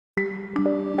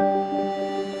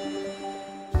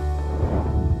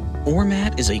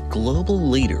Ormat is a global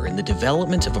leader in the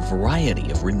development of a variety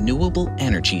of renewable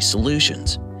energy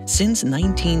solutions. Since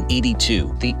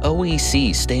 1982, the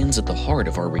OEC stands at the heart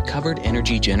of our recovered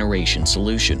energy generation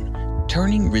solution,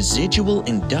 turning residual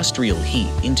industrial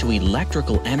heat into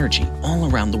electrical energy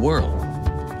all around the world.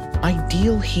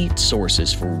 Ideal heat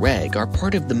sources for REG are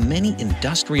part of the many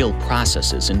industrial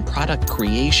processes in product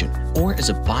creation or as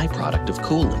a byproduct of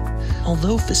cooling.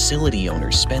 Although facility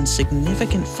owners spend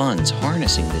significant funds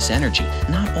harnessing this energy,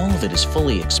 not all of it is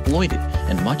fully exploited,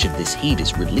 and much of this heat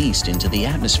is released into the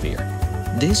atmosphere.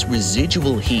 This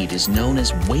residual heat is known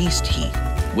as waste heat.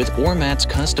 With Ormat's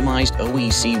customized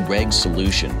OEC REG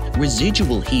solution,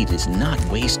 residual heat is not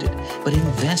wasted, but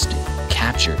invested,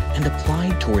 captured, and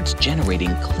applied towards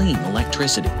generating clean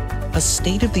electricity. A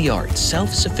state-of-the-art,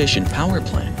 self-sufficient power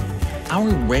plant, our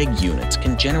REG units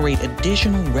can generate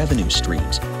additional revenue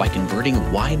streams by converting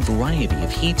a wide variety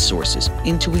of heat sources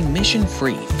into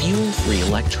emission-free, fuel-free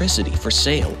electricity for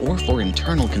sale or for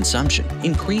internal consumption,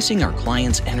 increasing our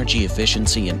clients' energy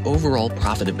efficiency and overall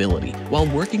profitability while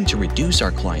working to reduce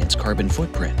our clients' carbon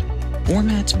footprint.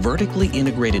 Ormat's vertically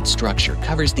integrated structure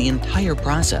covers the entire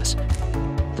process,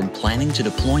 from planning to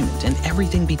deployment and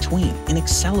everything between, in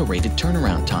accelerated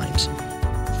turnaround times.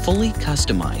 Fully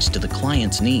customized to the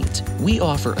client's needs, we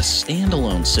offer a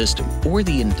standalone system or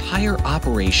the entire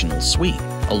operational suite,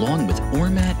 along with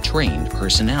Ormat-trained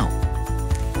personnel.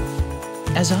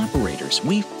 As operators,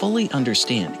 we fully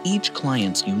understand each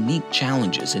client's unique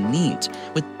challenges and needs,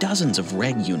 with dozens of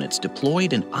REG units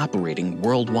deployed and operating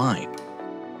worldwide.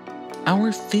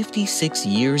 Our 56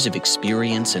 years of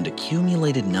experience and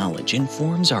accumulated knowledge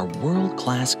informs our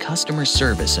world-class customer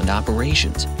service and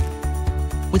operations.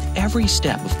 With every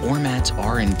step of Ormat's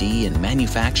R&D and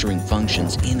manufacturing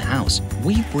functions in-house,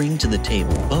 we bring to the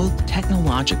table both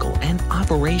technological and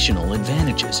operational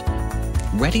advantages,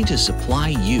 ready to supply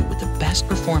you with the best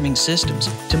performing systems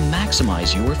to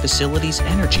maximize your facility's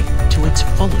energy to its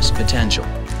fullest potential.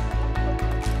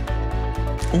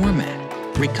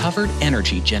 Ormat, recovered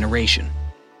energy generation.